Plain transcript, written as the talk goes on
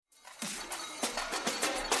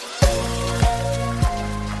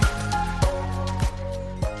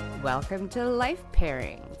welcome to Life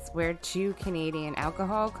Pairings, where two Canadian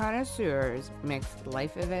alcohol connoisseurs mix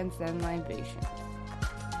life events and libations.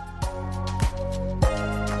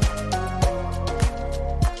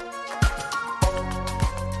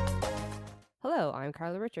 Hello, I'm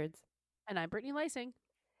Carla Richards. And I'm Brittany Lysing.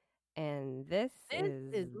 And this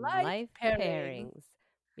is Life Pairings.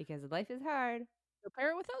 Because life is hard. So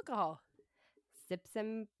pair it with alcohol. Sip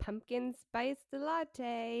some pumpkin spiced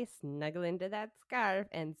latte, snuggle into that scarf,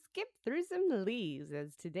 and skip through some leaves,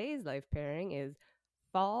 as today's life pairing is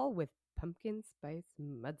fall with pumpkin spice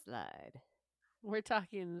mudslide. We're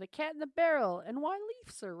talking the cat in the barrel and why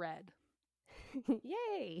leaves are red.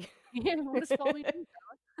 Yay! Yeah, what does fall mean?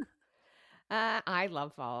 I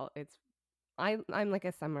love fall. I'm like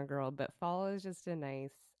a summer girl, but fall is just a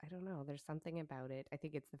nice. I don't know. There's something about it. I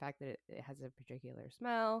think it's the fact that it has a particular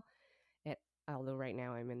smell. Although right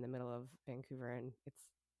now I'm in the middle of Vancouver and it's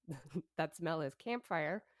that smell is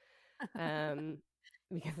campfire,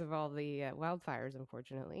 because of all the wildfires,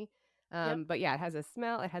 unfortunately. Yep. But yeah, it has a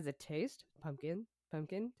smell. It has a taste, pumpkin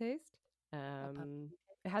taste. It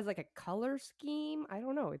has like a color scheme. I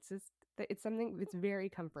don't know. It's something. It's very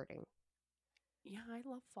comforting. Yeah, I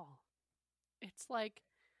love fall. It's like,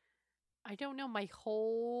 I don't know, I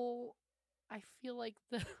feel like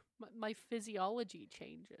my physiology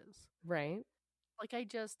changes. Right. Like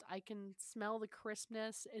I can smell the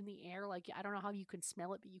crispness in the air. Like, I don't know how you can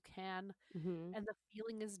smell it, but you can. Mm-hmm. And the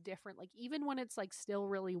feeling is different. Like, even when it's like still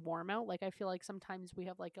really warm out, like I feel like sometimes we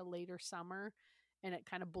have like a later summer and it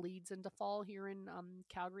kind of bleeds into fall here in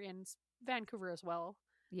Calgary and Vancouver as well.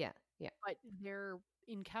 Yeah. Yeah. But there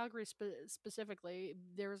in Calgary specifically,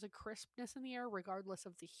 there's a crispness in the air regardless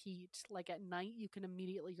of the heat. Like at night, you can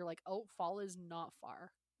immediately, you're like, oh, fall is not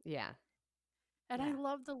far. Yeah. And I Yeah.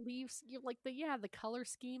 love the leaves. You like the color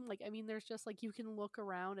scheme. Like, I mean, there's just like you can look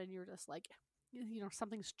around and you're just like,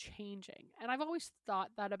 something's changing. And I've always thought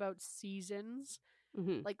that about seasons.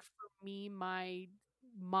 Mm-hmm. Like for me,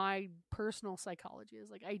 my personal psychology is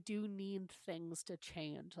like I do need things to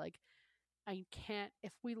change. Like I can't,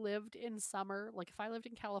 if we lived in summer, like if I lived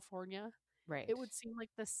in California, Right. it would seem like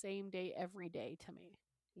the same day every day to me.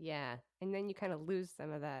 Yeah. And then you kind of lose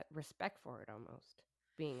some of that respect for it almost,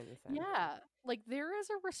 being in the sun. Yeah, like there is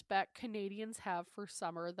a respect Canadians have for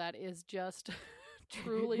summer that is just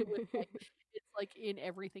truly with like it's like in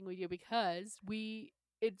everything we do because we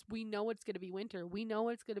know it's going to be winter. We know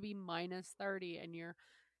it's going to be minus 30 and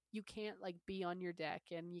you can't like be on your deck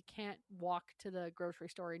and you can't walk to the grocery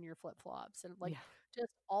store in your flip-flops and like Yeah.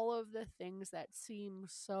 just all of the things that seem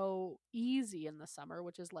so easy in the summer,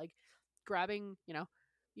 which is like grabbing,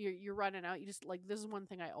 you're running out. You just like this is one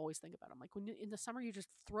thing I always think about. I'm like in the summer you just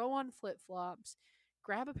throw on flip-flops,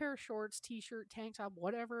 grab a pair of shorts, t-shirt, tank top,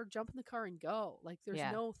 whatever, jump in the car and go. Like there's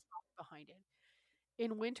Yeah. no thought behind it.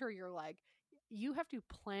 In winter you're like you have to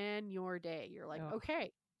plan your day. You're like, Oh.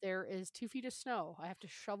 okay, there is 2 feet of snow. I have to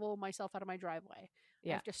shovel myself out of my driveway. I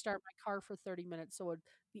Yeah. have to start my car for 30 minutes so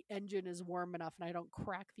the engine is warm enough and I don't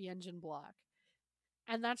crack the engine block.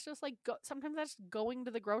 And that's just like sometimes that's going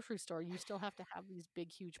to the grocery store. You still have to have these big,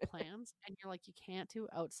 huge plans, and you're like, you can't do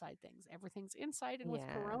outside things. Everything's inside, and with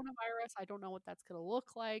Yeah. coronavirus, I don't know what that's going to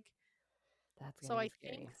look like. That's So gonna be I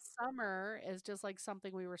scary. think summer is just like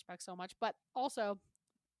something we respect so much, but also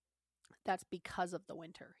that's because of the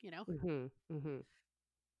winter. Mm-hmm. Mm-hmm.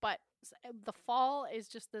 But the fall is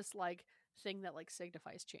just this like thing that like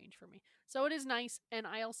signifies change for me. So it is nice, and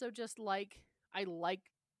I also just I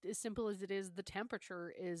like as simple as it is, the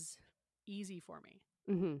temperature is easy for me.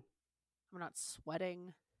 Mm-hmm. I'm not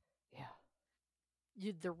sweating.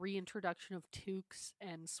 Yeah. The reintroduction of toques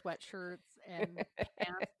and sweatshirts and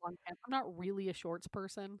pants, long pants. I'm not really a shorts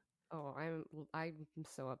person. Oh, I'm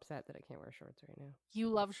so upset that I can't wear shorts right now. You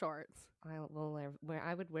love shorts. I will wear.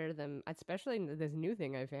 I would wear them, especially this new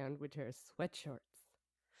thing I found, which are sweat shorts.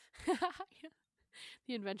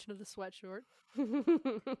 The invention of the sweat short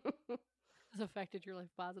has affected your life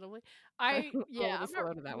positively. I'm a little I'm not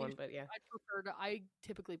slow to that really. one, but yeah. I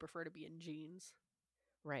typically prefer to be in jeans.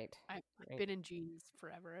 Right. I've Right. been in jeans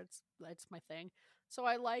forever. It's my thing. So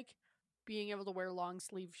I like being able to wear long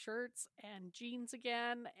sleeve shirts and jeans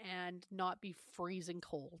again and not be freezing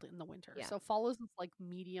cold in the winter. Yeah. So fall is this like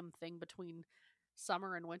medium thing between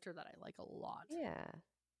summer and winter that I like a lot. Yeah.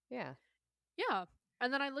 Yeah. Yeah.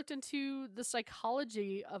 And then I looked into the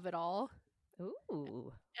psychology of it all.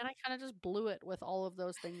 Ooh. And I kind of just blew it with all of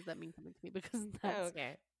those things that mean something to me because that's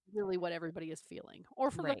Okay. really what everybody is feeling.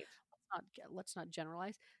 Or for Right. let's not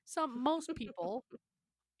generalize. Most people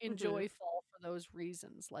enjoy fall for those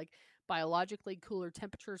reasons. Like biologically, cooler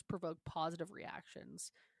temperatures provoke positive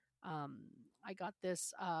reactions. Um, I got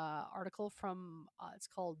this article from it's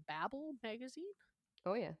called Babel magazine.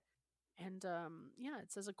 Oh yeah. And yeah,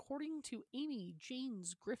 it says according to Amy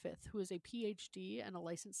Janes Griffith, who is a PhD and a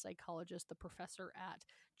licensed psychologist, the professor at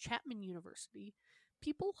Chapman University,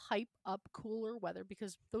 people hype up cooler weather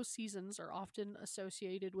because those seasons are often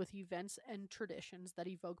associated with events and traditions that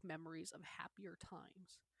evoke memories of happier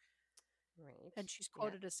times. Right. And she's Yeah.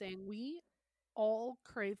 quoted as saying, "We all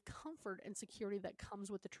crave comfort and security that comes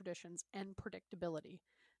with the traditions and predictability.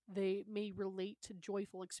 They may relate to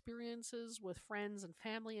joyful experiences with friends and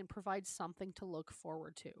family and provide something to look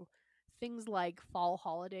forward to. Things like fall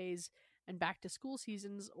holidays and back to school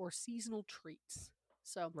seasons or seasonal treats."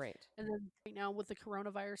 So, Right. and then right now with the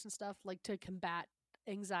coronavirus and stuff, like to combat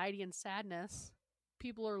anxiety and sadness,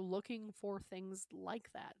 people are looking for things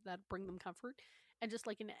like that bring them comfort and just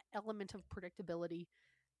like an element of predictability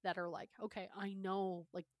that are like, okay, I know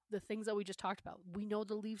like the things that we just talked about. We know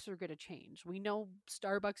the leaves are going to change. We know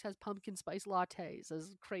Starbucks has pumpkin spice lattes,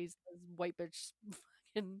 as crazy as white bitch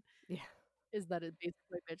fucking Yeah. is that it basic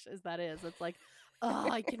white bitch is that is. It's like, oh,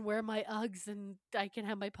 I can wear my Uggs and I can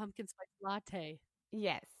have my pumpkin spice latte.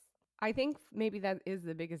 Yes. I think maybe that is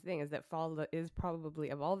the biggest thing, is that is probably,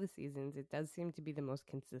 of all the seasons, it does seem to be the most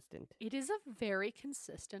consistent. It is a very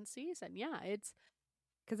consistent season. Yeah, it's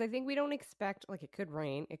Because I think we don't expect, like, it could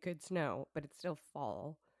rain, it could snow, but it's still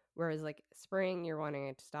fall. Whereas, like, spring, you're wanting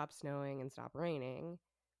it to stop snowing and stop raining.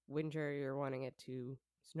 Winter, you're wanting it to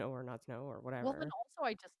snow or not snow or well. Then whatever. also,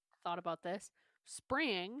 I just thought about this.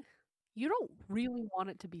 Spring, you don't really want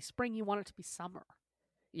it to be spring. You want it to be summer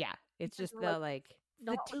Yeah. It's because just you're like,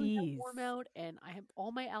 the not really that tease. warm out, and I have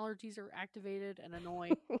all my allergies are activated and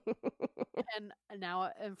annoying. And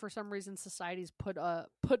now, and for some reason, society's put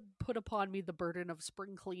upon me the burden of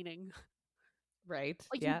spring cleaning. Right.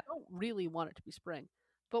 Like you Yeah. don't really want it to be spring,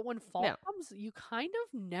 but when fall No. comes, you kind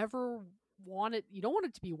of never want it. You don't want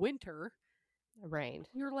it to be winter. Right.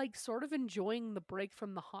 You're like sort of enjoying the break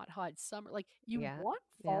from the hot summer. Like you Yeah. want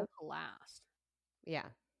Yeah. fall to last. Yeah.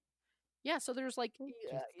 Yeah, so there's like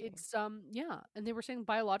Interesting. it's yeah, and they were saying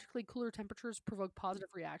biologically cooler temperatures provoke positive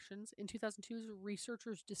reactions. In 2002,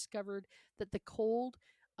 researchers discovered that the cold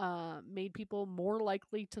made people more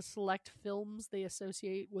likely to select films they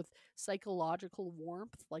associate with psychological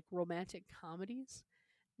warmth, like romantic comedies.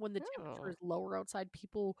 When the temperature Oh. is lower outside,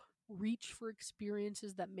 people reach for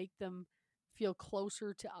experiences that make them feel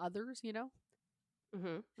closer to others, you know?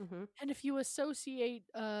 Mhm. Mhm. And if you associate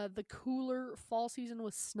the cooler fall season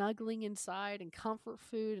with snuggling inside and comfort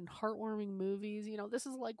food and heartwarming movies, you know, this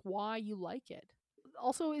is like why you like it.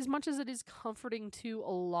 Also, as much as it is comforting to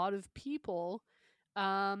a lot of people,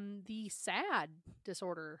 the SAD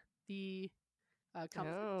disorder,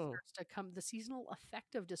 Oh. starts to come, the seasonal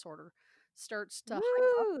affective disorder starts to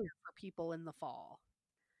hype up Woo! here for people in the fall.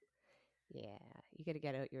 Yeah, you got to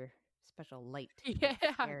get out your special light and Yeah,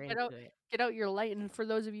 stare into it. get out your light. And for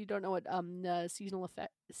those of you who don't know what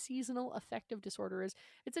seasonal affective disorder is,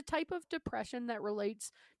 it's a type of depression that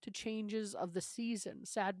relates to changes of the season.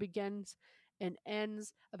 SAD begins and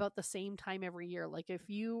ends about the same time every year. Like if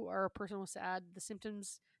you are a person with SAD, the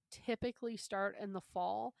symptoms typically start in the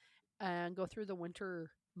fall and go through the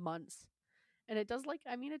winter months. And it does like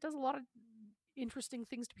I mean it does a lot of interesting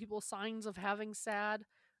things to people. Signs of having SAD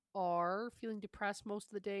are feeling depressed most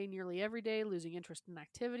of the day, nearly every day, losing interest in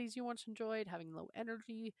activities you once enjoyed, having low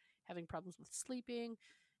energy, having problems with sleeping,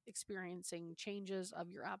 experiencing changes of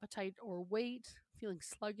your appetite or weight, feeling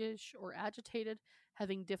sluggish or agitated,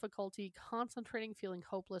 having difficulty concentrating, feeling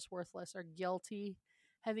hopeless, worthless, or guilty,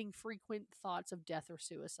 having frequent thoughts of death or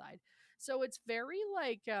suicide. So it's very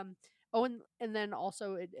like oh, and then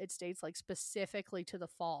also it states like specifically to the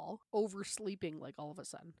fall, oversleeping like all of a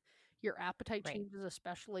sudden. Your appetite Right. changes,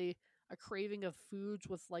 especially a craving of foods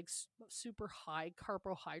with like super high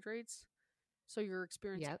carbohydrates. So you're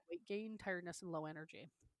experiencing Yep. weight gain, tiredness, and low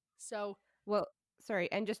energy. So Well,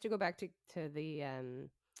 sorry, and just to go back to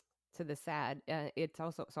the sad, it's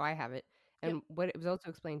also, so I have it, yep, and what it was also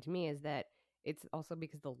explained to me is that it's also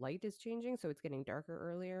because the light is changing, so it's getting darker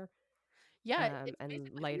earlier, yeah, it's and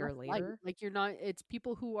basically less lighter light. later. Like you're not. It's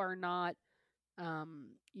people who are not.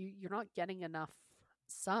 You're not getting enough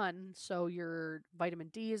sun, so your vitamin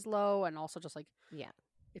D is low, and also just like Yeah,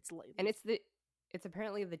 it's late, and it's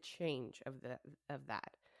apparently the change of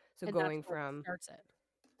that. So and that's going what from, starts it.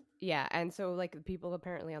 yeah, and so like the people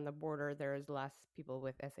apparently on the border, there's less people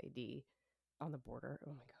with SAD on the border.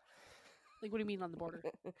 Oh my Like, what do you mean on the border?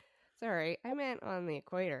 god. Sorry, I meant on the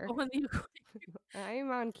equator. Oh, on the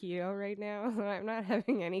I'm on keto right now. So I'm not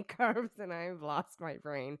having any carbs and I've lost my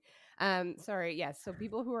brain. Sorry, yes. So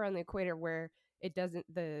people who are on the equator where it doesn't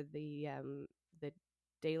the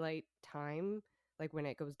daylight time, like when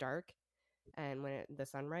it goes dark and when the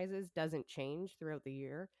sun rises, doesn't change throughout the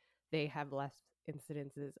year, they have less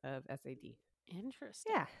incidences of SAD.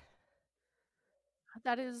 Interesting. Yeah.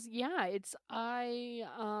 That is, yeah, it's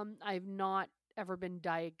I've not ever been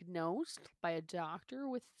diagnosed by a doctor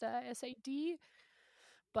with SAD,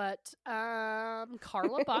 but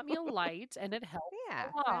Carla bought me a light and it helped Yeah.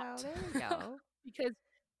 a So there we lot. go. Because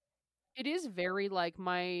it is very like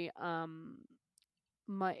my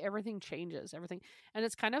everything changes, everything. And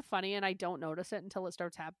it's kind of funny and I don't notice it until it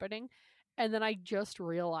starts happening. And then I just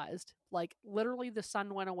realized like literally the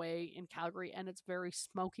sun went away in Calgary and it's very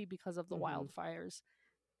smoky because of the Hmm. wildfires.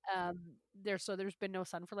 There's been no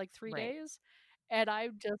sun for like 3 Right. days. And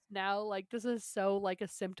I'm just now like this is so like a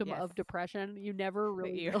symptom Yes. of depression. You never That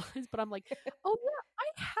really you. realize, but I'm like, "Oh yeah,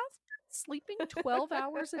 I have been sleeping 12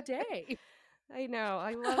 hours a day." I know.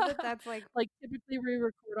 I love that. That's like, Like typically we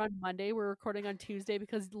record on Monday, we're recording on Tuesday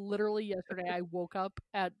because literally yesterday I woke up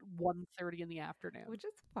at 1:30 in the afternoon. which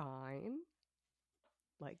is fine.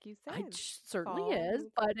 Like you I said, certainly fall is,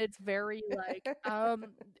 means. but it's very like I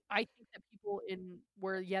think that people in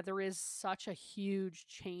where yeah, there is such a huge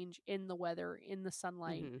change in the weather, in the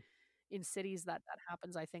sunlight, Hmm. in cities that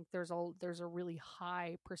happens. I think there's a really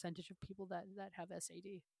high percentage of people that have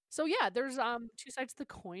SAD. So yeah, there's two sides to the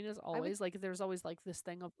coin as I would. always. Like there's always like this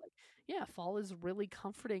thing of like, yeah, fall is really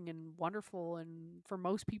comforting and wonderful and for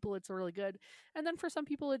most people it's really good. And then for some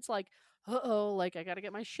people it's like, uh-oh, like I got to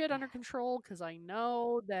get my shit Yeah. under control cuz I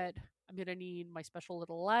know that I'm going to need my special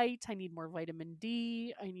little light. I need more vitamin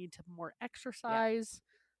D. I need to more Yeah. exercise.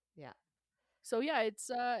 Yeah. So yeah, it's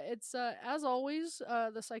as always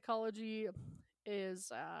the psychology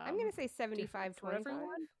is I'm going to say different 75, for 25.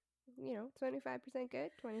 everyone. 25%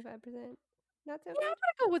 good, 25% not so Yeah, I'm good.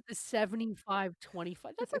 gonna go with the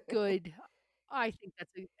 75-25. That's a good. I think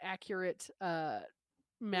that's an accurate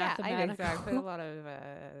Yeah, I think so. I put a mathematical. lot of,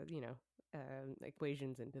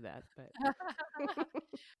 equations into that. But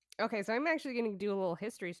okay, so I'm actually going to do a little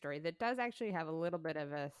history story that does actually have a little bit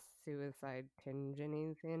of a suicide tinge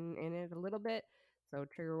in it, a little bit. So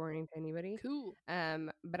trigger warning to anybody. Cool.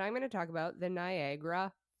 But I'm going to talk about the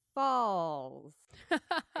Niagara Falls.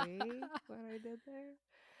 See what I did there?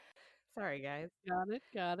 Sorry, guys. Got it.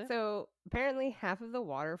 Got it. So apparently, half of the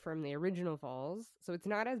water from the original falls. So it's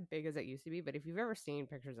not as big as it used to be. But if you've ever seen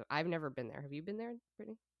pictures of, I've never been there. Have you been there,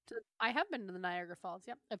 Brittany? I have been to the Niagara Falls.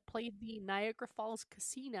 Yep, I've played the Niagara Falls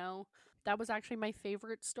Casino. That was actually my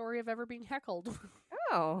favorite story of ever being heckled.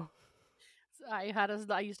 Oh. I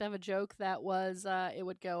used to have a joke that was it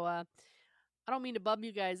would go I don't mean to bum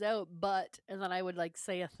you guys out, but and then I would like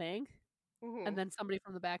say a thing Hmm. and then somebody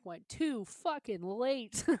from the back went too fucking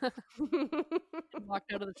late and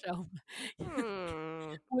walked out of the show.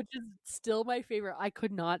 Hmm. Which is still my favorite. I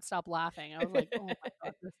could not stop laughing. I was like, "Oh my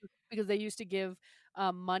god!" This is because they used to give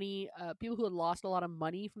money. People who had lost a lot of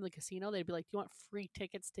money from the casino, they'd be like, "Do you want free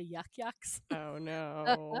tickets to Yuck Yucks?" Oh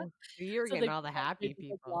no. You're So getting all the they happy just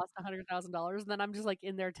like people. lost $100,000, and then I'm just like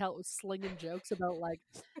in there slinging jokes about like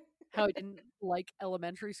how I didn't like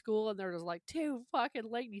elementary school, and they're just like too fucking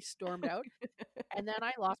late, and he stormed out. And then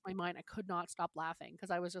I lost my mind. I could not stop laughing because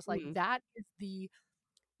I was just like, Mhm. that is the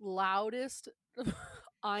loudest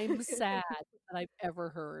I'm sad that I've ever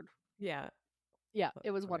heard. Yeah. Yeah, That's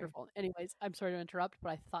it was funny. wonderful. Anyways, I'm sorry to interrupt,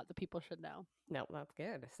 but I thought the people should know. No, that's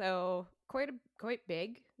good. So quite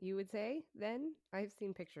big, you would say. Then I've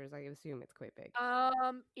seen pictures. I assume it's quite big.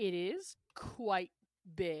 It is quite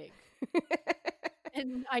big.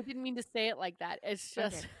 And I didn't mean to say it like that. It's Okay.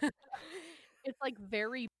 just it's like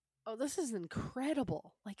very oh, this is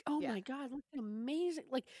incredible. Like, oh Yeah. my god, look at amazing.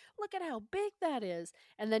 Like, look at how big that is.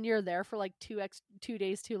 And then you're there for like 2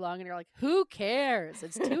 days too long and you're like, who cares?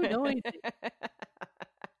 It's too noisy.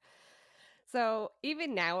 So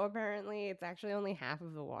even now, apparently, it's actually only half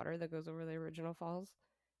of the water that goes over the original falls,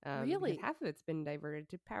 because Really? half of it's been diverted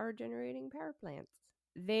to power generating power plants.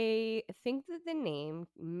 They think that the name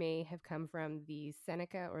may have come from the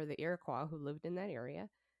Seneca or the Iroquois who lived in that area,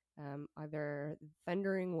 either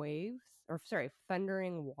thundering waves, or sorry,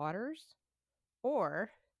 thundering waters,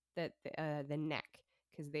 or that the neck,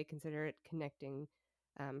 because they consider it connecting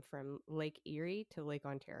from Lake Erie to Lake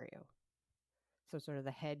Ontario. So sort of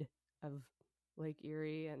the head of Lake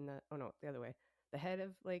Erie and the oh no, the other way. The head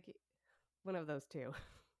of Lake one of those two.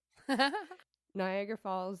 Niagara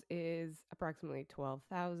Falls is approximately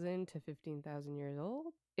 12,000 to 15,000 years old.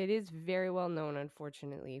 It is very well known,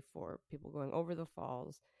 unfortunately, for people going over the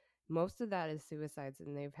falls. Most of that is suicides,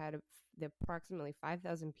 and they've had approximately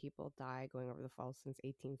 5,000 people die going over the falls since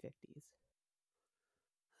 1850s.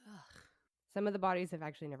 Ugh. Some of the bodies have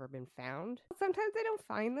actually never been found. Sometimes they don't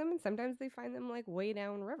find them, and sometimes they find them like way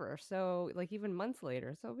downriver. So, like even months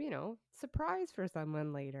later. So, surprise for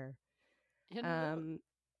someone later. And what? Um,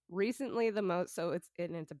 recently, the most so it's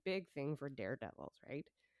a big thing for daredevils, right?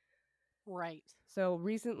 Right. So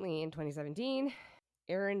recently in 2017,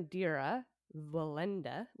 Arendira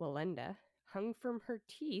Walenda hung from her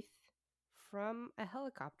teeth from a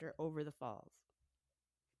helicopter over the falls.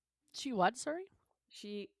 She what? Sorry.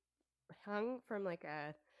 She hung from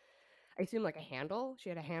I assume like a handle. She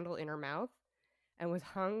had a handle in her mouth and was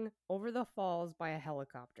hung over the falls by a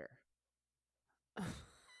helicopter.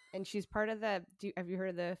 And she's part of have you heard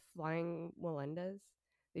of the Flying Walendas?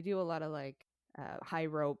 They do a lot of high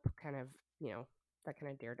rope kind of, that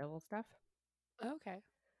kind of daredevil stuff. Okay.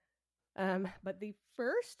 But the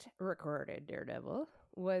first recorded daredevil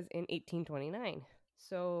was in 1829.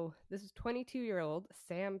 So this is 22-year-old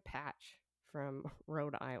Sam Patch from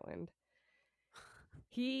Rhode Island.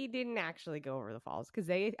 He didn't actually go over the falls because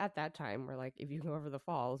they, at that time, were like, if you go over the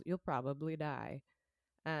falls, you'll probably die.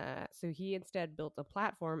 So he instead built a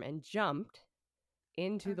platform and jumped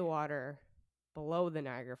into the Okay. water below the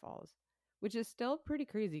Niagara Falls, which is still pretty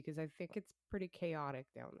crazy because I think it's pretty chaotic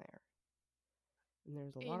down there. And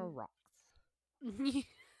there's a lot of In rocks.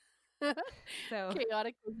 So,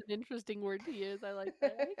 chaotic was an interesting word to use. I like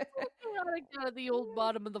that. It's a little chaotic down at the old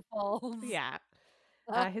bottom of the falls. yeah.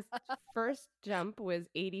 His first jump was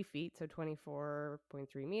 80 feet, so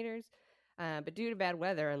 24.3 meters. But due to bad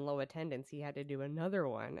weather and low attendance, he had to do another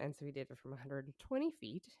one. And so he did it from 120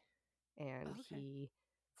 feet. And Okay. he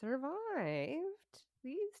survived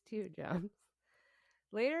these two jumps.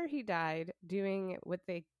 Later, he died doing what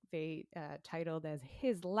they titled as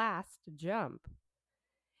his last jump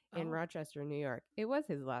in Oh. Rochester, New York. It was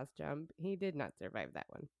his last jump. He did not survive that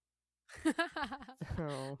one.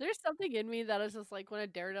 So There's something in me that is just like when a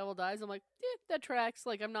daredevil dies, I'm like, that tracks.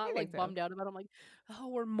 Like I'm I not think like so. bummed out about it. I'm like, oh,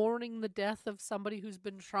 we're mourning the death of somebody who's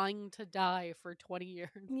been trying to die for 20 years.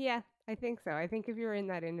 Yeah, I think so. I think if you're in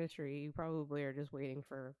that industry, you probably are just waiting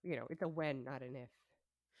for, it's a when, not an if.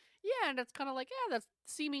 Yeah, and it's kind of like, yeah, that's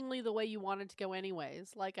seemingly the way you wanted to go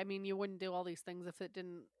anyways. Like, I mean, you wouldn't do all these things if it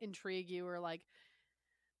didn't intrigue you or like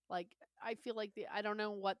I feel like I don't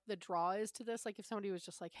know what the draw is to this. Like if somebody was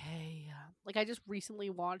just like, "Hey," like I just recently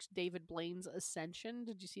watched David Blaine's Ascension.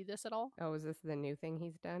 Did you see this at all? Oh, is this the new thing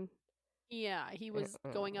he's done? Yeah, he was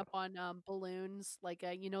going up on balloons, like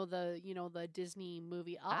the Disney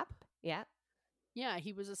movie Up. Up? Yeah. Yeah,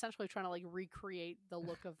 he was essentially trying to like recreate the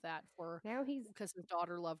look of that for Now he's because his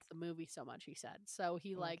daughter loved the movie so much. He said so.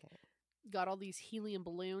 He like okay. got all these helium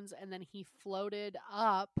balloons and then he floated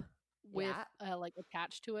up with Yeah. like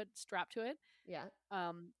attached to it, strapped to it. Yeah.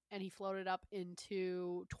 And he floated up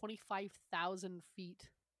into 25,000 feet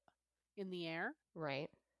in the air, Right.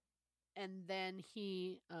 and then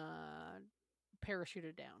he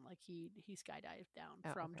parachuted down, like he skydived down Oh,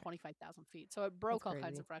 from okay. 25,000 feet. So it That's broke all kinds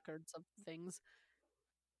crazy. of records of things.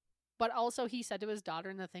 But also, he said to his daughter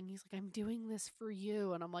in the thing, he's like, "I'm doing this for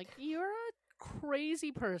you," and I'm like, "You're a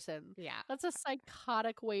crazy person. Yeah. That's a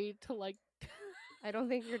psychotic way to like." I don't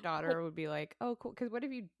think your Like, daughter would be like, "Oh, cool." Because what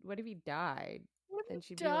if he died? what if Then you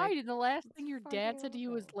she'd be like, died and the last "It's thing your fucking dad said to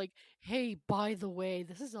you was awesome." like, "Hey, by the way,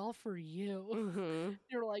 this is all for you." Mm-hmm.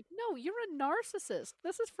 You're like, "No, you're a narcissist.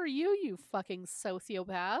 This is for you, you fucking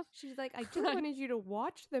sociopath." She's like, "I just wanted you to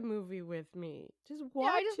watch the movie with me. Just Yeah,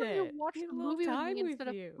 I watch just want you to it. watch Need the a little movie with time me with instead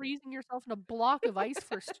of you." freezing yourself in a block of ice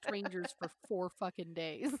for strangers for 4 fucking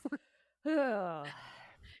days. Ugh.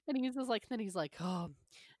 And he's just like, then he's like, "Oh,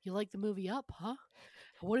 you like the movie Up, huh?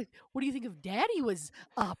 What do you think of Daddy was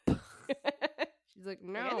up?" She's like,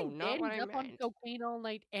 Like, I "No, think not what Daddy's I up on meant." cocaine all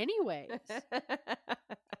night anyways. I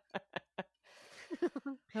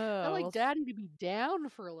Oh, like Daddy to be down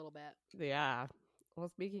for a little bit. yeah. Well,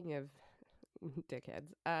 speaking of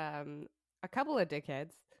dickheads, a couple of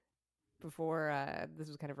dickheads before this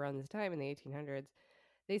was kind of around this time in the 1800s,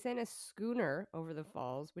 they sent a schooner over the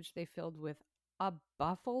falls, which they filled with a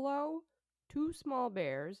buffalo, two small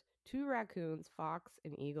bears, two raccoons, fox,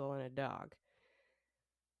 an eagle, and a dog.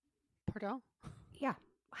 Pardon? Yeah.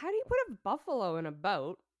 How do you put a buffalo in a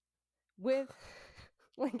boat with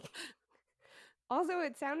like also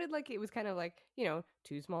it sounded like it was kind of like,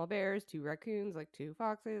 two small bears, two raccoons, like two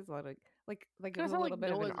foxes, a lot of like it Kind of was a sound like little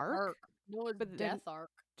bit of an Noah's arc, Ark. Noah's but then death arc.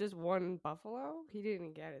 just one buffalo? He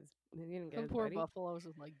didn't get The his poor buddy. buffaloes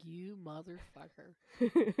is like, "You motherfucker."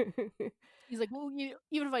 He's like, "Well,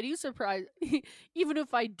 even if I do surprise, even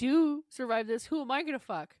if I do survive this, who am I gonna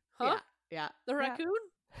fuck? Huh? Yeah. Yeah. The Yeah. raccoon?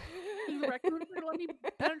 Think the raccoons are gonna let me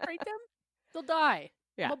penetrate them? They'll die.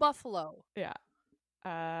 I'm Yeah. a buffalo." Yeah.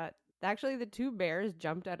 Actually, the two bears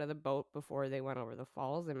jumped out of the boat before they went over the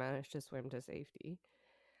falls and managed to swim to safety.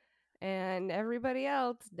 And everybody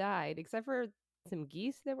else died except for some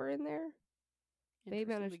geese that were in there. They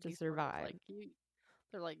Interesting. The managed to geese were just survive. like you.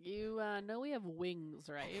 They're like, you know we have wings,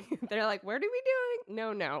 right? They're like, "What are we doing?"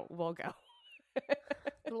 No, no, we'll go.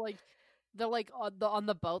 They're like, on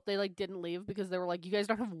the boat. They like didn't leave because they were like, you guys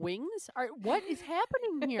don't have wings. What is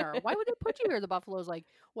happening here? Why would they put you here? The buffalo's like,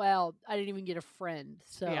 well, I didn't even get a friend,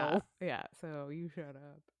 Yeah, so yeah. So you shut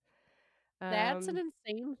up. that's an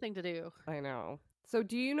insane thing to do. I know. So,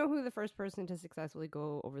 do you know who the first person to successfully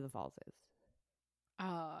go over the falls is?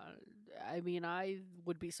 Uh, I mean, I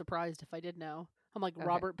would be surprised if I did know. I'm like Okay.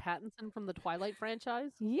 Robert Pattinson from the Twilight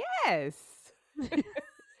franchise. Yes,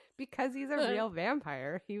 because he's a real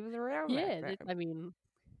vampire. He was around back Yeah, then. I mean,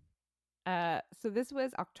 So this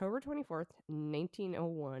was October 24th,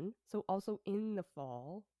 1901. So also in the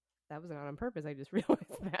fall. That was not on purpose. I just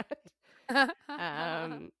realized that.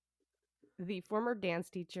 Um, the former dance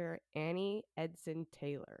teacher Annie Edson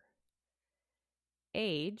Taylor,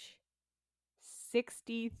 age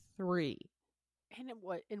 63. and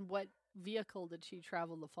in what vehicle did she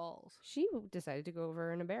travel the falls? She decided to go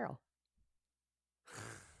over in a barrel.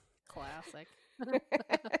 Classic.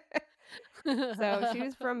 So she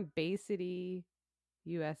was from Bay City,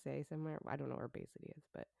 USA, somewhere. I don't know where Bay City is,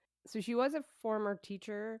 but so she was a former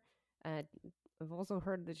teacher. Uh, I've also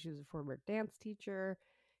heard that she was a former dance teacher.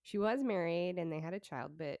 She was married and they had a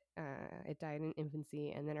child, but it died in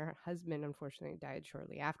infancy. And then her husband, unfortunately, died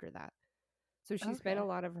shortly after that. So she spent a Okay.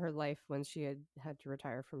 lot of her life when she had to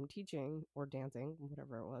retire from teaching or dancing,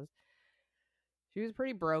 whatever it was. She was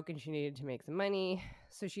pretty broke and she needed to make some money.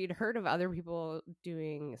 So she had heard of other people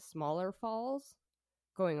doing smaller falls,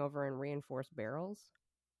 going over in reinforced barrels.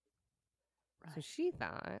 So Right. she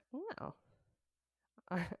thought, well,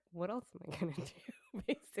 what else am I going to do?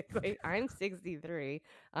 Basically, I'm 63.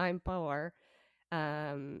 I'm poor.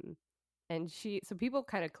 And so people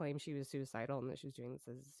kind of claim she was suicidal and that she was doing this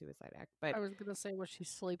as a suicide act, but I was gonna say, was she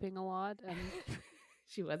sleeping a lot and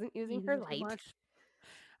she wasn't using her eating too light. much?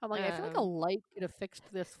 I'm like, I feel like a Um, light could have fixed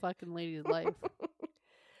this fucking lady's life.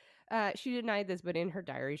 she denied this, but in her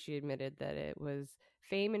diary, she admitted that it was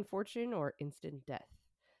fame and fortune or instant death.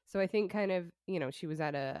 So I think kind of, she was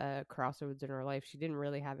at a crossroads in her life. She didn't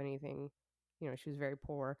really have anything, she was very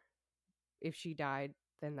poor. If she died,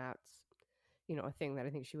 then that's, a thing that I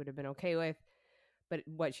think she would have been okay with. But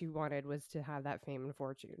what she wanted was to have that fame and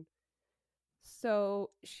fortune.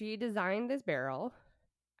 So she designed this barrel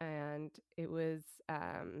and it was,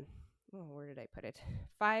 where did I put it?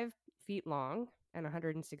 5 feet long and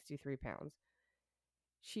 163 pounds.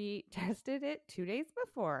 She tested it 2 days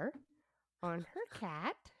before on her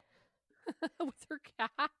cat. With her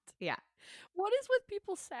cat. Yeah, What is with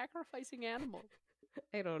people sacrificing animals?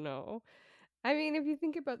 I don't know. I mean, if you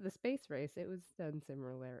think about the space race, it was done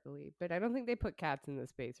similarly, but I don't think they put cats in the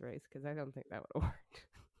space race because I don't think that would have worked.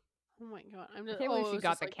 Oh my god! I'm I just. can't believe Oh, it she was got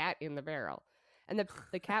just the like cat in the barrel, and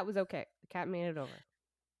the cat was okay. The cat made it over.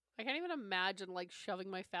 I can't even imagine like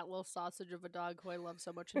shoving my fat little sausage of a dog who I love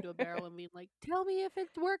so much into a barrel and being like, "Tell me if it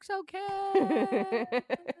works okay."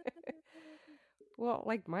 Well,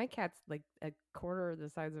 like my cat's like a quarter of the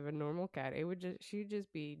size of a normal cat. She'd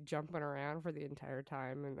just be jumping around for the entire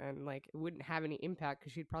time, and then like it wouldn't have any impact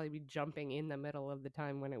because she'd probably be jumping in the middle of the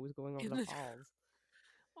time when it was going over In the the- falls.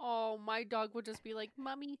 oh, my dog would just be like,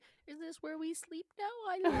 "Mummy, is this where we sleep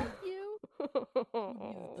now? I love you." It would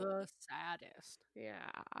be the saddest.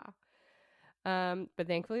 Yeah. But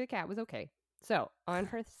thankfully the cat was okay. So on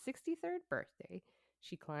her 63rd birthday,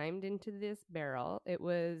 she climbed into this barrel.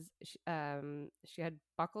 She had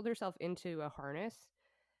buckled herself into a harness,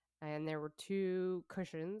 and there were two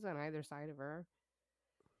cushions on either side of her.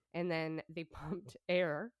 And then they pumped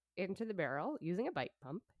air into the barrel using a bite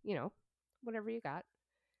pump, whatever you got.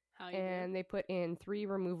 How you do? And they put in 3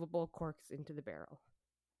 removable corks into the barrel.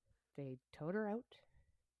 They towed her out,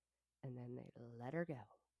 and then they let her go.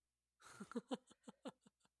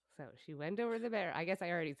 So she went over the barrel. I guess I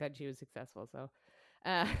already said she was successful. So,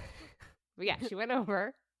 uh, but yeah, she went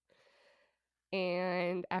over.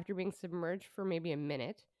 And after being submerged for maybe a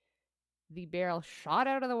minute, the barrel shot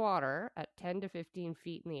out of the water at 10 to 15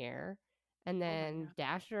 feet in the air and Oh my then god!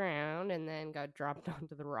 dashed around and then got dropped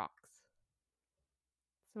onto the rocks.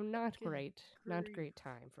 So, not Good great. Not a grief! great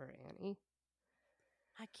time for Annie.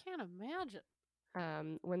 I can't imagine.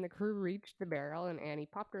 When the crew reached the barrel and Annie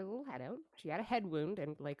popped her little head out, she had a head wound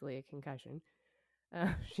and likely a concussion.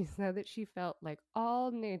 She said that she felt like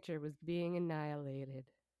all nature was being annihilated,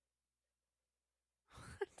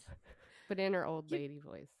 What? but in her old You, lady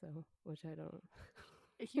voice, so which I don't.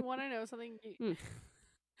 if you want to know something, Hmm.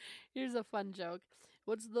 Here's a fun joke.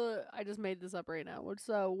 I just made this up right now. What's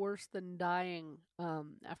worse than dying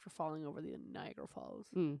after falling over the Niagara Falls?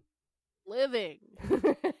 Mm. Living.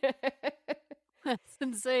 That's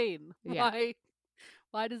insane. Yeah.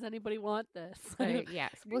 Why does anybody want this?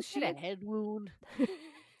 Yes. You Well, get a head wound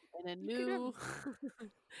and a you could have. new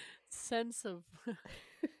sense of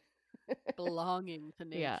belonging to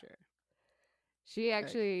Yeah. nature. She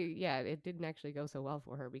actually, yeah, it didn't actually go so well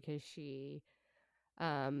for her because she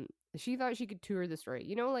thought she could tour the story.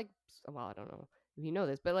 You know, like, well, I don't know if you know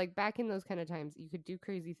this, but like back in those kind of times, you could do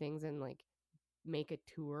crazy things and like make a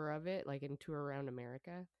tour of it, like and tour around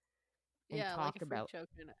America and Yeah, like a talk freak about, show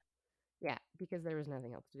kind of. yeah, because there was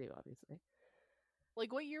nothing else to do, obviously.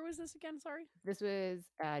 Like, what year was this again? Sorry. This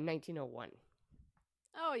was 1901.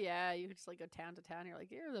 Oh yeah, you could just like go town to town. You're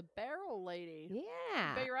like, you're the barrel lady.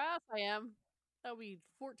 Yeah. Bet your ass I am. That'll be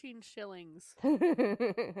 14 shillings.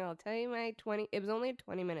 I'll tell you my 20. It was only a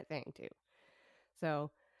 20-minute thing too. So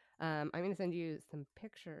I'm going to send you some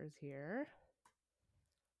pictures here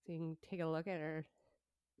so you can take a look at her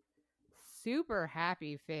super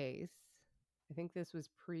happy face. I think this was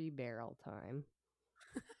pre-barrel time.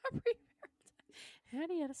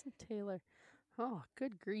 Hattie Edison Taylor. Oh,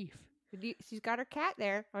 good grief. She's got her cat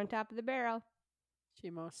there on top of the barrel. She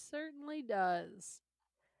most certainly does.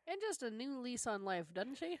 And just a new lease on life,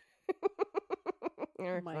 doesn't she?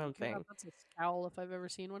 Or Oh my something. God, that's a scowl if I've ever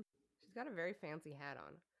seen one. She's got a very fancy hat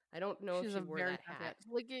on. I don't know She's if a she wore very that hat.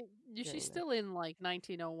 like she's still in like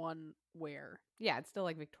 1901 wear. Yeah, it's still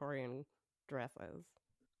like Victorian dresses.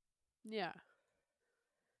 Yeah.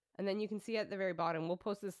 And then you can see at the very bottom, we'll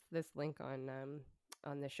post this link on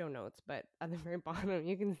the show notes, but at the very bottom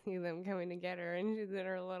you can see them coming to get her and she's in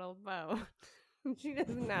her little bow. She does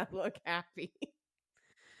not look happy.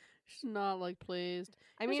 She's not like pleased.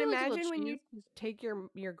 I mean, imagine when you take your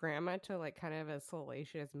grandma to like kind of a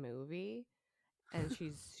salacious movie and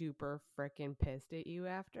she's super freaking pissed at you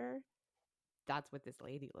after. That's what this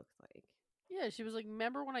lady looks like. Yeah, she was like,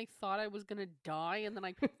 remember when I thought I was gonna die and then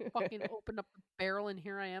I fucking opened up the barrel and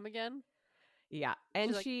here I am again? Yeah,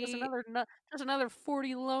 and she's like, just another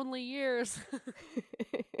 40 lonely years.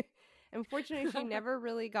 Unfortunately, she never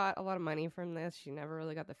really got a lot of money from this. She never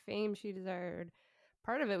really got the fame she deserved.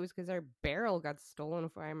 Part of it was because our barrel got stolen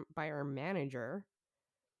by our manager.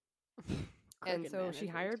 And so she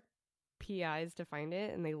hired PIs to find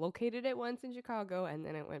it, and they located it once in Chicago, and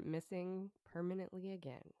then it went missing permanently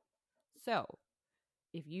again. So,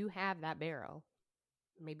 if you have that barrel,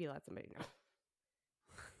 maybe let somebody know.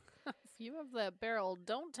 If you have that barrel,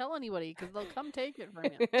 don't tell anybody because they'll come take it from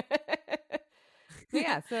you.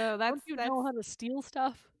 Yeah, so that's don't you know how to steal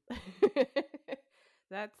stuff?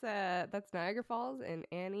 That's Niagara Falls and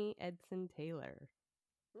Annie Edson Taylor.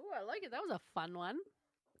 Ooh, I like it. That was a fun one.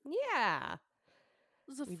 Yeah, it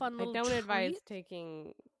was a fun little. I don't treat. advise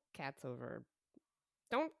taking cats over.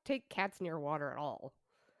 Don't take cats near water at all.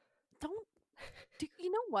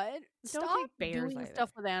 You know what? Stop doing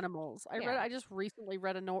stuff with animals. I just recently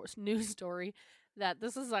read a news story that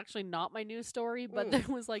this is actually not my news story, but there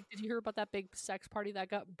was like, did you hear about that big sex party that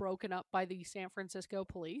got broken up by the San Francisco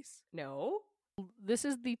police? No. This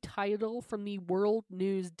is the title from the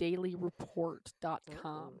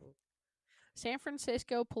worldnewsdailyreport.com. San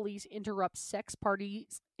Francisco police interrupt sex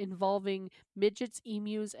parties involving midgets,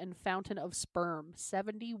 emus, and fountain of sperm.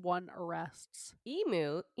 71 arrests.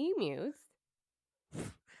 Emus?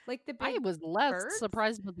 Like the big I was less birds?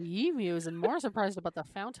 Surprised about the emus and more surprised about the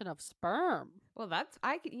fountain of sperm. Well, that's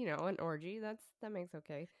an orgy. That makes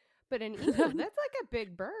okay. But an emu, that's like a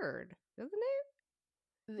big bird, doesn't it?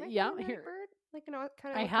 Yeah, here. Bird? Like kind of.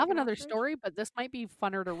 I have another story, but this might be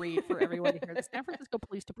funner to read for everyone to hear. The San Francisco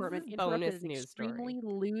Police Department interrupted an extremely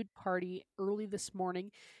lewd party early this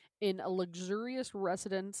morning in a luxurious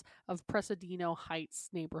residence of Pasadena Heights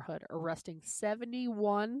neighborhood, arresting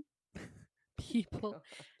 71 people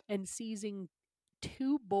and seizing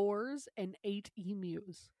 2 boars and 8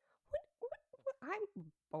 emus. What? I'm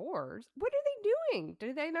boars. What are they doing?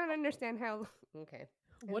 Do they not understand how? Okay.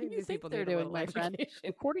 What do you think they're doing, my friend?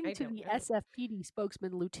 According to the SFPD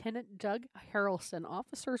spokesman, Lieutenant Doug Harrelson,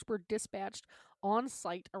 officers were dispatched on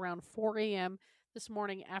site around 4 a.m. this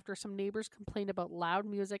morning after some neighbors complained about loud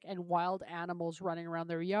music and wild animals running around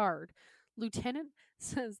their yard. Lieutenant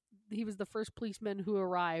says he was the first policeman who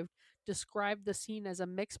arrived, described the scene as a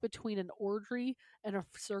mix between an orgy and a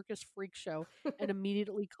circus freak show, and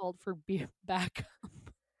immediately called for backup.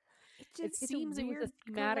 It seems it was a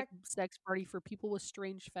thematic sex party for people with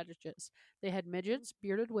strange fetishes. They had midgets,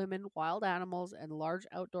 bearded women, wild animals, and large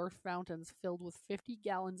outdoor fountains filled with 50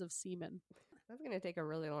 gallons of semen. That's going to take a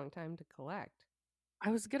really long time to collect.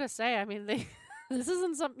 I was going to say, I mean, This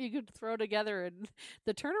isn't something you could throw together, and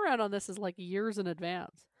the turnaround on this is like years in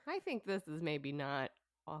advance. I think this is maybe not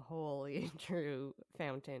a wholly true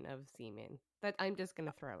fountain of semen. But I'm just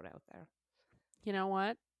gonna throw it out there. You know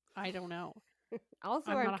what? I don't know.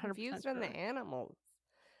 Also, I'm not I'm 100% confused on the sure. animals.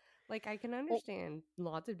 Like, I can Well, understand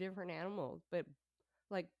lots of different animals, but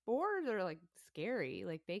like boars are like scary.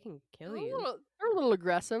 Like they can kill you. they're a little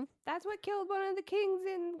aggressive. That's what killed one of the kings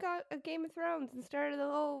in Game of Thrones and started the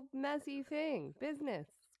whole messy thing, business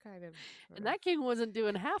kind of. And that king wasn't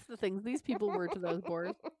doing half the things these people were to those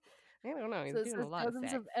boars. I don't know. He's So it doing a says lot of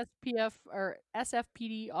dozens sex. of SPF or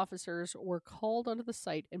SFPD officers were called onto the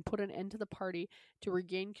site and put an end to the party to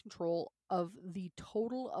regain control of the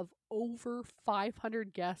total of over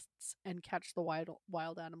 500 guests and catch the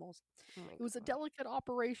wild animals. Oh my It was a god. delicate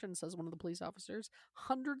operation, says one of the police officers.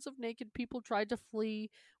 Hundreds of naked people tried to flee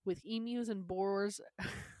with emus and boars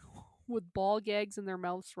with ball gags in their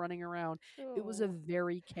mouths running around. It was a Oh.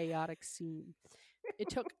 very chaotic scene. It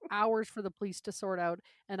took hours for the police to sort out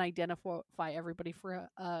and identify everybody. For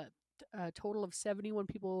a total of 71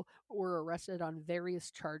 people were arrested on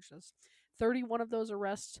various charges. 31 of those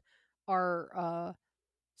arrests are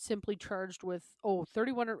simply charged with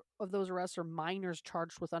 31 of those arrests are minors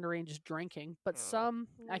charged with underage drinking, but Oh. some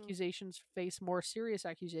Mm. accusations face more serious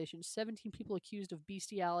accusations. 17 people accused of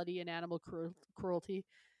bestiality and animal cruelty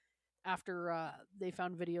after they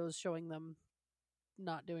found videos showing them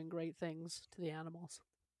not doing great things to the animals.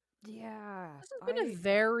 Yeah. This has been a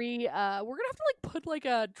very we're gonna have to like put like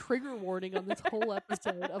a trigger warning on this whole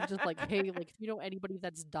episode of just like, hey, like if you know anybody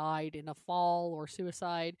that's died in a fall or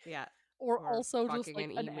suicide, Yeah. or Or also just fucking like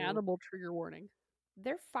an an emu. animal trigger warning.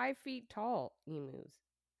 They're 5 feet tall, emus.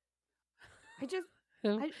 I just, a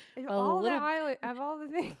I of all the little island, of all the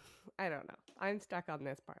things, I don't know. I'm stuck on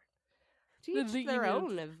this part. To each the their emu.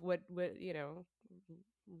 own of what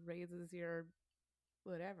raises your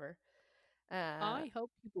whatever. Uh, I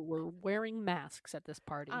hope people were wearing masks at this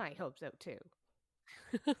party I hope so too.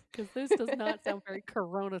 because this does not sound very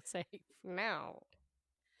corona safe. No.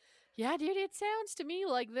 Yeah, dude, it sounds to me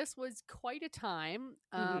like this was quite a time.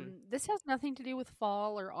 Mm-hmm. This has nothing to do with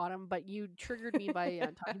fall or autumn, but you triggered me by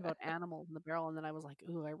talking about animals in the barrel, and then I was like,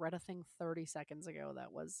 "Ooh, I read a thing 30 seconds ago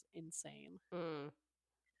that was insane." Mm,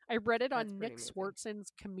 I read it that's on pretty Nick amazing.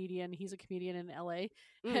 Swartzen's comedian. He's a comedian in LA.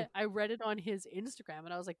 Mm, I read it on his Instagram,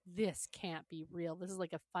 and I was like, "This can't be real. This is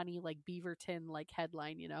like a funny, like Beaverton like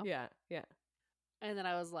headline, you know?" yeah, yeah. And then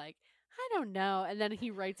I was like, I don't know. And then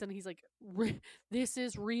he writes and he's like, this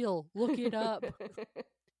is real. Look it up. So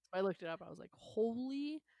I looked it up. I was like,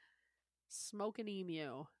 holy smoking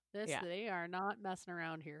emu. Yeah. They are not messing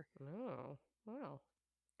around here. Oh, wow.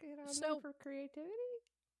 Good on them So, for creativity.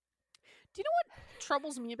 do you know what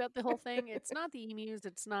troubles me about the whole thing? It's not the emus.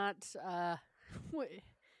 It's not, well,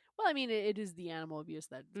 I mean, it is the animal abuse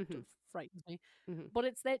that Mm-hmm. frightens me. Mm-hmm. But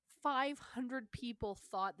it's that 500 people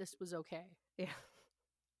thought this was okay. Yeah.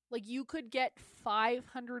 Like, you could get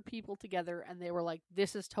 500 people together and they were like,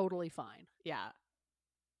 this is totally fine. Yeah.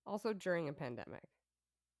 Also during a pandemic.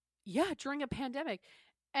 Yeah, during a pandemic.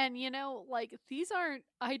 And like these aren't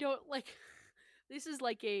I don't like this is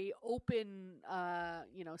like a open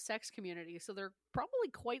sex community, so they're probably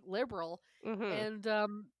quite liberal Mm-hmm. and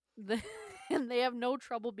and they have no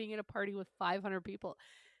trouble being at a party with 500 people.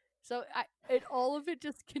 So all of it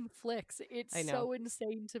just conflicts. It's I know. so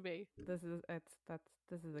insane to me. This is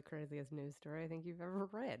the craziest news story I think you've ever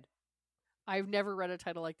read. I've never read a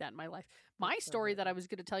title like that in my life. My That's so story that I good. was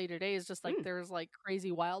going to tell you today is just like Mm, there's like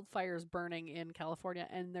crazy wildfires burning in California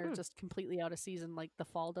and they're mm, just completely out of season. Like the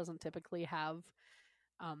fall doesn't typically have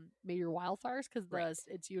major wildfires because right.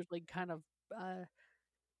 it's usually kind of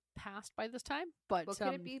past by this time. Well, But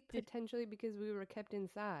could it be potentially because we were kept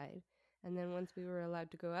inside, and then once we were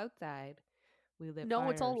allowed to go outside, we lit no,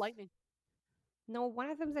 it's all fires? lightning. No, one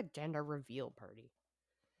of them's a gender reveal party.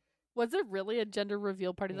 Was it really a gender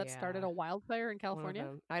reveal party that started Yeah, a wildfire in one of California?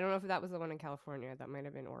 them. I don't know if that was the one in California. That might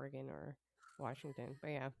have been Oregon or Washington, but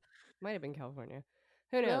yeah, might have been California.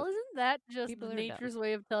 Who knows? Well, isn't that just People are dumb. nature's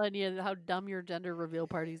way of telling you how dumb your gender reveal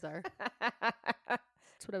parties are?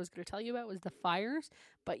 That's what I was going to tell you about was the fires.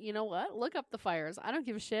 But you know what? Look up the fires. I don't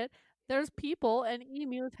give a shit. There's people and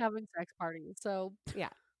emus having sex parties. So Yeah,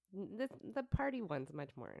 the party one's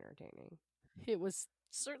much more entertaining. it was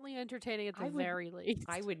certainly entertaining at the I would very least.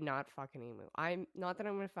 I would not fuck an emu. I'm not that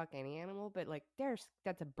I'm gonna fuck any animal, but like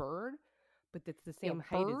that's a bird, but that's the Yeah, same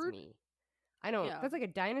height as bird. me. I don't. Yeah. That's like a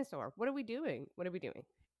dinosaur. What are we doing? What are we doing?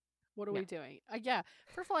 What are No. we doing? Yeah.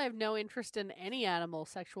 First of all, I have no interest in any animal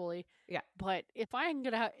sexually. Yeah. But if I'm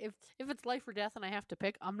gonna if it's life or death and I have to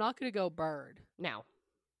pick, I'm not gonna go bird. Now.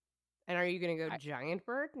 And are you gonna go I, giant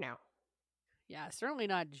bird? No. Yeah, certainly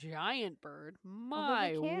not giant bird. Although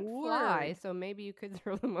they My can't fly, word. so maybe you could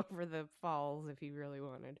throw them over the falls if you really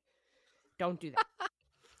wanted. Don't do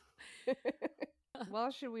that.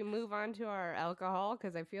 Well, should we move on to our alcohol?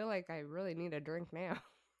 Because I feel like I really need a drink now.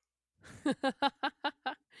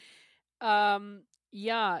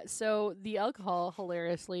 Yeah, so the alcohol,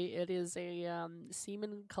 hilariously, it is a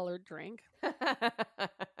semen colored drink.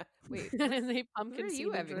 Wait, It is a who are pumpkin you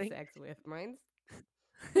semen having drink. sex with? Mine's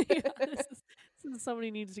Yeah, this is somebody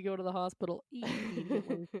needs to go to the hospital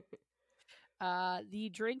immediately. The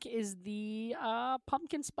drink is the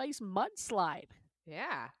pumpkin spice mudslide.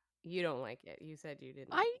 yeah. You don't like it. You said you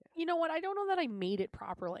didn't like I, you know what? I don't know that I made it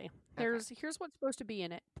properly. it. Okay. Here's what's supposed to be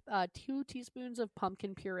in it: 2 teaspoons of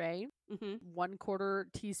pumpkin puree, Mm-hmm. 1/4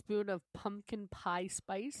 teaspoon of pumpkin pie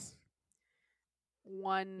spice, Yeah.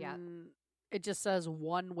 one. It just says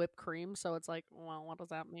one whipped cream, so it's like, well, what does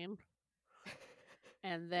that mean?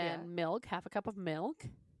 And Yeah. then milk, half a cup of milk,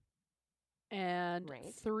 and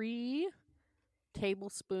Right. 3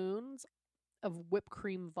 tablespoons of whipped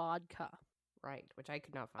cream vodka. Right. Which I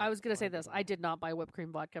could not find. I was going to So say I this. didn't I know. did not buy whipped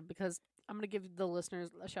cream vodka because I'm going to give the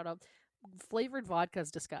listeners a shout out. Flavored vodka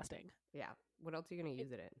is disgusting. Yeah. What else are you going to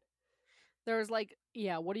use it in? There's like,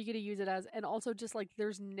 yeah, what are you going to use it as? And also just like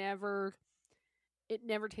it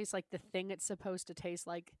never tastes like the thing it's supposed to taste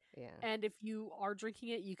like. Yeah. And if you are drinking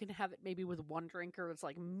it, you can have it maybe with one drink or it's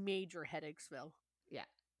like major headaches, Phil. Yeah.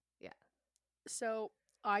 Yeah. So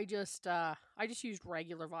I just used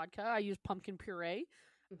regular vodka. I used pumpkin puree.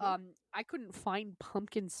 Mm-hmm. I couldn't find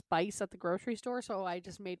pumpkin spice at the grocery store, so I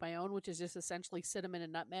just made my own, which is just essentially cinnamon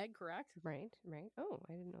and nutmeg, correct? Right. Right. Oh,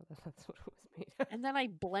 I didn't know that that's what it was made of. And then I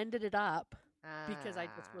blended it up because I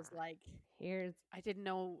just was Ah. like, Here's I didn't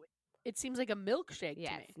know. It seems like a milkshake to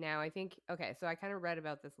yes. me. Now I think okay. So I kind of read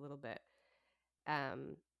about this a little bit.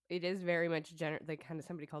 Um, it is very much like kind of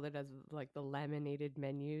somebody called it as like the laminated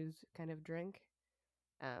menus kind of drink.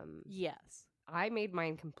 Um, Yes. I made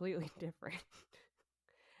mine completely different,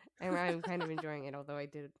 and I'm kind of enjoying it. Although I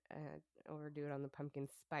did overdo it on the pumpkin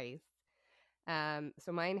spice.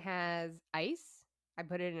 So mine has ice. I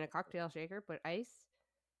put it in a cocktail shaker. Put ice,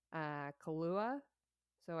 Kahlua.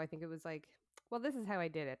 So I think it was like, well, this is how I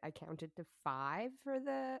did it. I counted to 5 for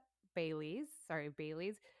the Baileys. Sorry,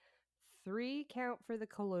 Baileys. 3 count for the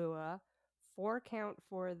Kahlua. 4 count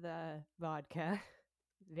for the vodka.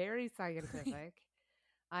 Very scientific.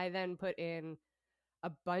 I then put in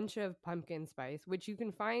a bunch of pumpkin spice, which you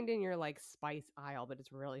can find in your like spice aisle, but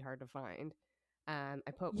it's really hard to find. I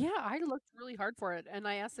put Yeah, I looked really hard for it, and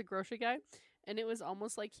I asked the grocery guy, and it was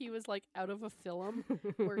almost like he was like out of a film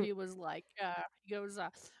where he was like, he goes,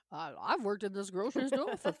 "I've worked in this grocery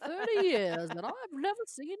store for 30 years, and I've never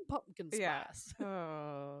seen pumpkin yeah. spice."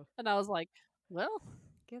 Oh, And I was like, "Well,"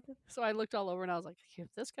 get the so I looked all over, and I was like, "If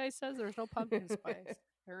this guy says there's no pumpkin spice,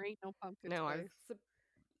 there ain't no pumpkin no, spice."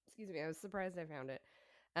 excuse me, I was surprised I found it.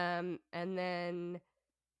 And then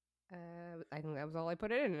I think that was all I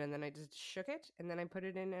put it in, and then I just shook it, and then I put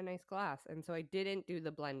it in a nice glass, and so I didn't do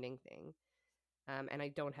the blending thing. And I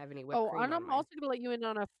don't have any whipped Oh, cream and on I'm mine. also gonna let you in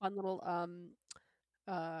on a fun little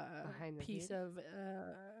Behind the piece scenes. of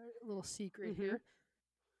little secret Mm-hmm. here.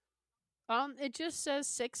 It just says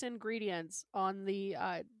 6 ingredients on the.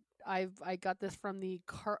 I got this from the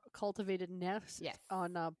cultivated nest Yes.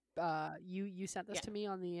 on you sent this Yeah. to me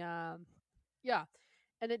on the yeah,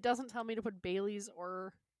 and it doesn't tell me to put Bailey's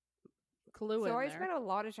or Kahlua So in I there. spent a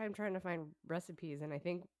lot of time trying to find recipes, and I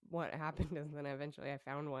think what happened is then eventually I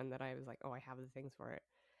found one that I was like, oh, I have the things for it.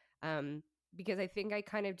 Because I think I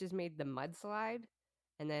kind of just made the mudslide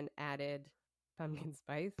and then added pumpkin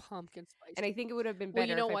spice. Pumpkin spice. And I think it would have been Well, you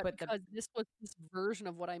better know if I what? put the Because this version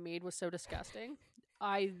of what I made was so disgusting.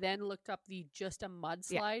 I then looked up the just a yeah,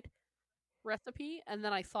 mudslide recipe, and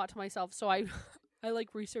then I thought to myself, so I I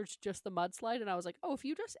like researched just the mudslide, and I was like, oh, if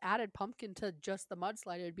you just added pumpkin to just the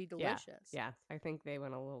mudslide, it'd be yeah, delicious. yeah. I think they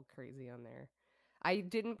went a little crazy on there. I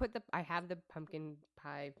didn't put the I have the pumpkin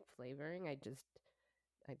pie flavoring. I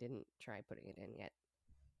didn't try putting it in yet.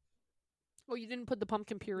 Oh, you didn't put the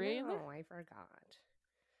pumpkin puree in there? No, I forgot.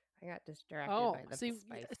 I got distracted Oh, by the see,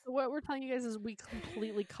 spice. so what we're telling you guys is we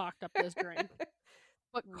completely cocked up this drink.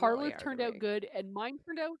 But Really Carla's hard to turned out make. good, and mine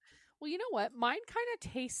turned out. Well, you know what? Mine kind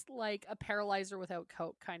of tastes like a paralyzer without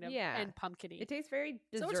Coke, kind of, Yeah. and pumpkiny. It tastes very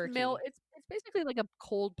So desserty. it's milk. It's basically like a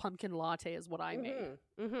cold pumpkin latte, is what I made,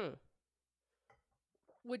 Mm-hmm.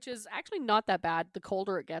 which is actually not that bad. The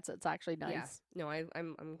colder it gets, it's actually nice. Yeah. No,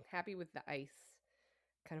 I'm happy with the ice,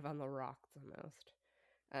 kind of on the rocks almost.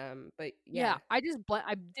 But yeah. I just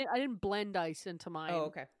I didn't blend ice into mine. Oh,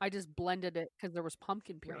 okay. I just blended it because there was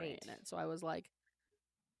pumpkin puree Right. in it. So I was like,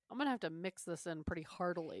 I'm gonna have to mix this in pretty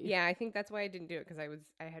heartily. Yeah, I think that's why I didn't do it because I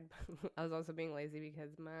was also being lazy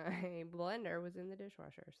because my blender was in the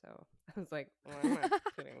dishwasher. So I was like, well, I'm not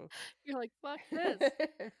putting. You're like, fuck this.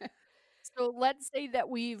 So let's say that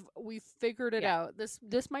we've figured it Yeah. out. This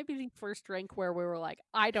might be the first drink where we were like,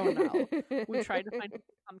 I don't know. We tried to find a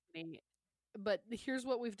company, but here's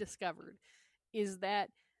what we've discovered is that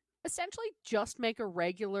essentially just make a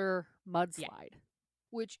regular Yeah. mudslide,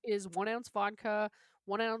 which is 1 ounce vodka,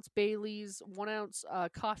 1 ounce Bailey's, 1 ounce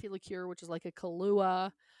coffee liqueur, which is like a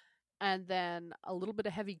Kahlua, and then a little bit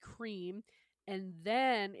of heavy cream. And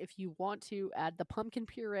then if you want to add the pumpkin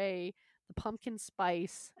puree, the pumpkin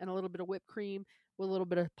spice, and a little bit of whipped cream with a little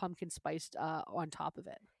bit of pumpkin spice on top of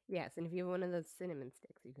it. Yes, and if you have one of those cinnamon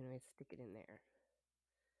sticks, you can always stick it in there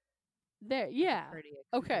There, as a yeah. party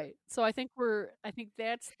accoutrement. Okay, so I think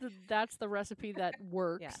that's the recipe that Yeah.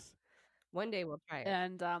 works. One day we'll try it.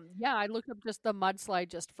 And yeah, I looked up just the mudslide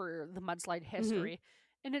just for the mudslide Mm-hmm. history,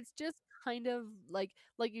 and it's just kind of like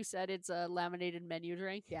you said, it's a laminated menu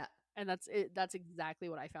drink, Yeah. and that's it. That's exactly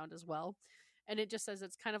what I found as well. And it just says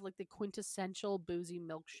it's kind of like the quintessential boozy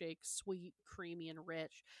milkshake, sweet, creamy, and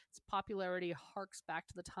rich. Its popularity harks back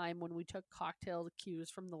to the time when we took cocktail cues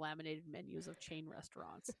from the laminated menus of chain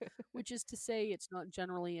restaurants, which is to say, it's not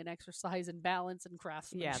generally an exercise in balance and Yeah,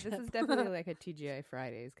 this craftsmanship. is definitely like a TGI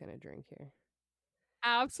Fridays kind of drink here.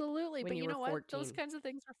 Absolutely, When but you you were know what? Those 14. kinds of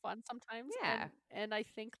things are fun sometimes, Yeah. and I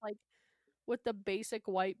think like with the basic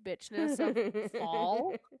white bitchness of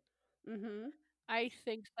fall, Mm-hmm. I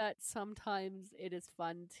think that sometimes it is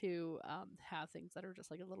fun to have things that are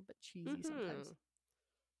just like a little bit cheesy sometimes. Mm-hmm.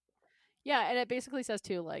 Yeah, and it basically says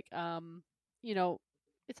too, like you know,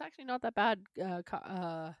 it's actually not that bad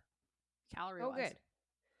calorie Oh, wise good.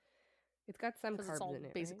 It's got some because it's carbs all in it,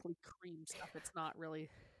 right? basically cream stuff. It's not really,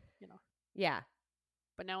 you know. Yeah.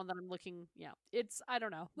 But now that I'm looking, yeah, it's I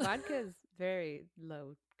don't know. Vodka is very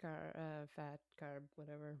low fat, carb,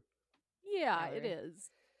 whatever, Yeah, it calorie. is.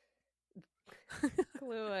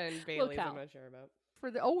 Kahlua and Bailey's, I'm Locale. not sure about.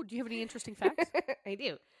 For the do you have any interesting facts? I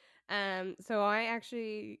do. So I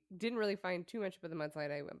actually didn't really find too much about the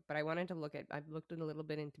mudslide. But I wanted to look at. I've looked a little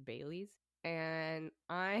bit into Bailey's, and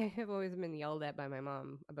I have always been yelled at by my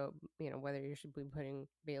mom about whether you should be putting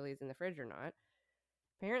Bailey's in the fridge or not.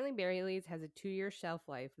 Apparently, Bailey's has a 2-year shelf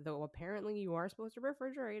life, though apparently you are supposed to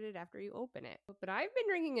refrigerate it after you open it. But I've been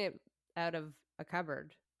drinking it out of a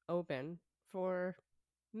cupboard, open, for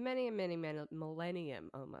many, many, many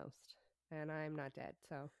millennium almost, and I'm not dead,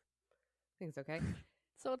 so I think it's okay.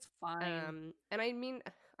 So it's fine. And I mean,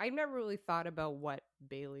 I've never really thought about what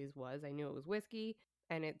Bailey's was. I knew it was whiskey,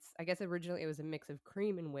 and I guess originally it was a mix of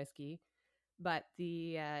cream and whiskey, but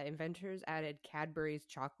the inventors added Cadbury's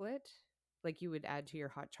chocolate, like you would add to your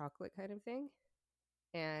hot chocolate kind of thing,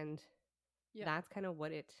 and Yeah. that's kind of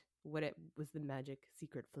what it was, the magic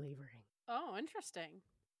secret flavoring. Oh, interesting.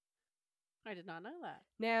 I did not know that.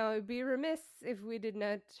 Now, it'd be remiss if we did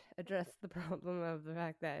not address the problem of the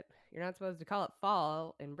fact that you're not supposed to call it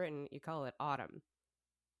fall in Britain, you call it autumn.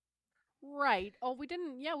 Right. Oh, we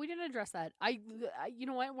didn't. Yeah, we didn't address that. You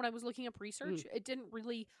know what? When I was looking up research, it didn't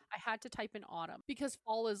really. I had to type in autumn because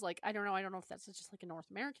fall is like I don't know. I don't know if that's just like a North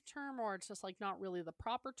American term or it's just like not really the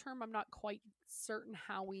proper term. I'm not quite certain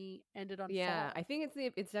how we ended on Yeah, fall. I think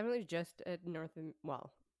it's definitely just a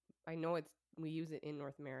well, I know we use it in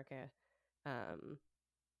North America.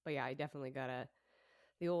 But yeah, I definitely got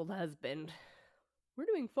the old husband. We're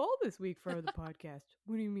doing fall this week for the podcast.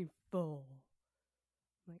 What do you mean fall?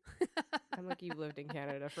 I'm like you've lived in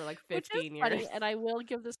Canada for like Which is 15 funny, years. and I will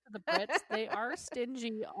give this to the Brits. They are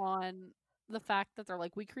stingy on the fact that they're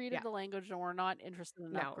like, we created Yeah. the language and we're not interested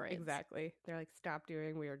in No, upgrades. exactly. They're like, stop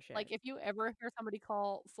doing weird shit. Like, if you ever hear somebody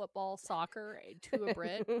call football soccer to a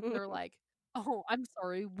Brit, they're like, oh, I'm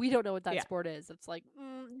sorry, we don't know what that Yeah. sport is. It's like,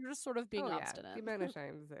 you're just sort of being Oh yeah, obstinate. the amount of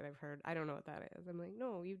times that I've heard, I don't know what that is. I'm like,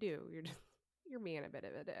 no, you do. You're being a bit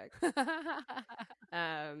of a dick.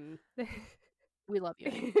 We love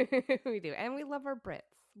you. We do, and we love our Brits.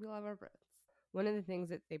 We love our Brits. One of the things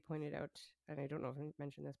that they pointed out, and I don't know if I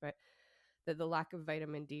mentioned this, but that the lack of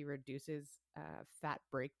vitamin D reduces fat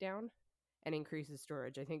breakdown and increases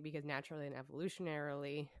storage. I think because naturally and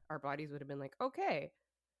evolutionarily, our bodies would have been like, okay,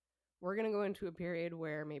 we're going to go into a period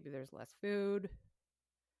where maybe there's less food.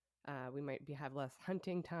 We might have less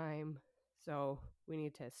hunting time. So we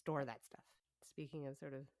need to store that stuff. Speaking of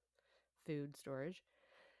sort of food storage,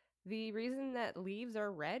 the reason that leaves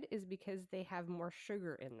are red is because they have more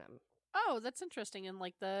sugar in them. Oh, that's interesting. And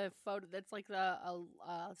like the photo, that's like the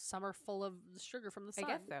summer full of sugar from the sun. I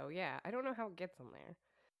guess so, yeah. I don't know how it gets them there.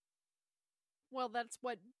 Well, that's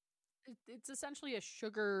what it's essentially a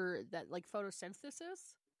sugar that like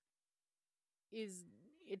photosynthesis. is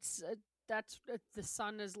the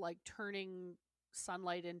sun is like turning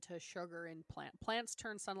sunlight into sugar in plants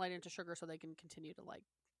turn sunlight into sugar so they can continue to like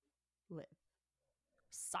live.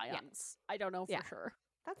 Science. I don't know for sure.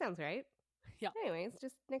 That sounds right. Yeah. Anyways,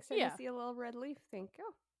 just next time you see a little red leaf, think,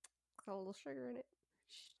 oh, it's got a little sugar in it.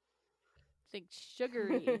 Think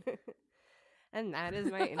sugary. And that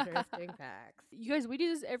is my interesting facts. You guys, we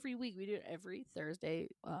do this every week. We do it every Thursday.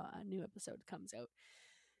 A new episode comes out.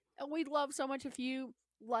 And we'd love so much if you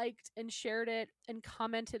liked and shared it and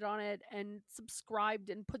commented on it and subscribed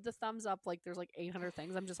and put the thumbs up. Like there's like 800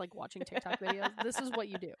 things. I'm just like watching TikTok videos. This is what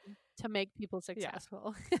you do to make people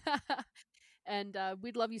successful. Yeah. And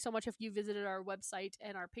we'd love you so much if you visited our website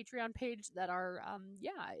and our Patreon page that are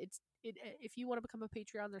if you want to become a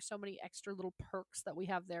Patreon, there's so many extra little perks that we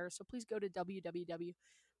have there. So please go to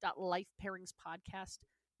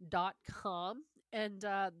www.lifepairings.podcast.com and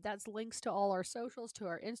that's links to all our socials, to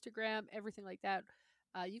our Instagram, everything like that.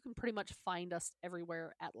 You can pretty much find us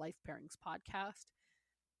everywhere at Life Pairings Podcast.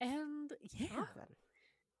 And awesome.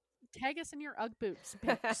 Tag us in your Ugg boots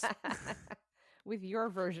pics. With your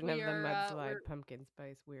version of the mudslide pumpkin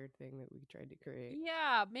spice weird thing that we tried to create.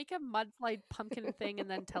 Yeah, make a mudslide pumpkin thing and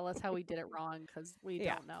then tell us how we did it wrong, because we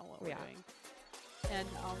don't know what we're doing. And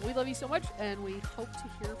we love you so much, and we hope to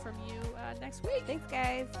hear from you next week. Thanks,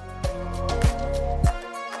 guys.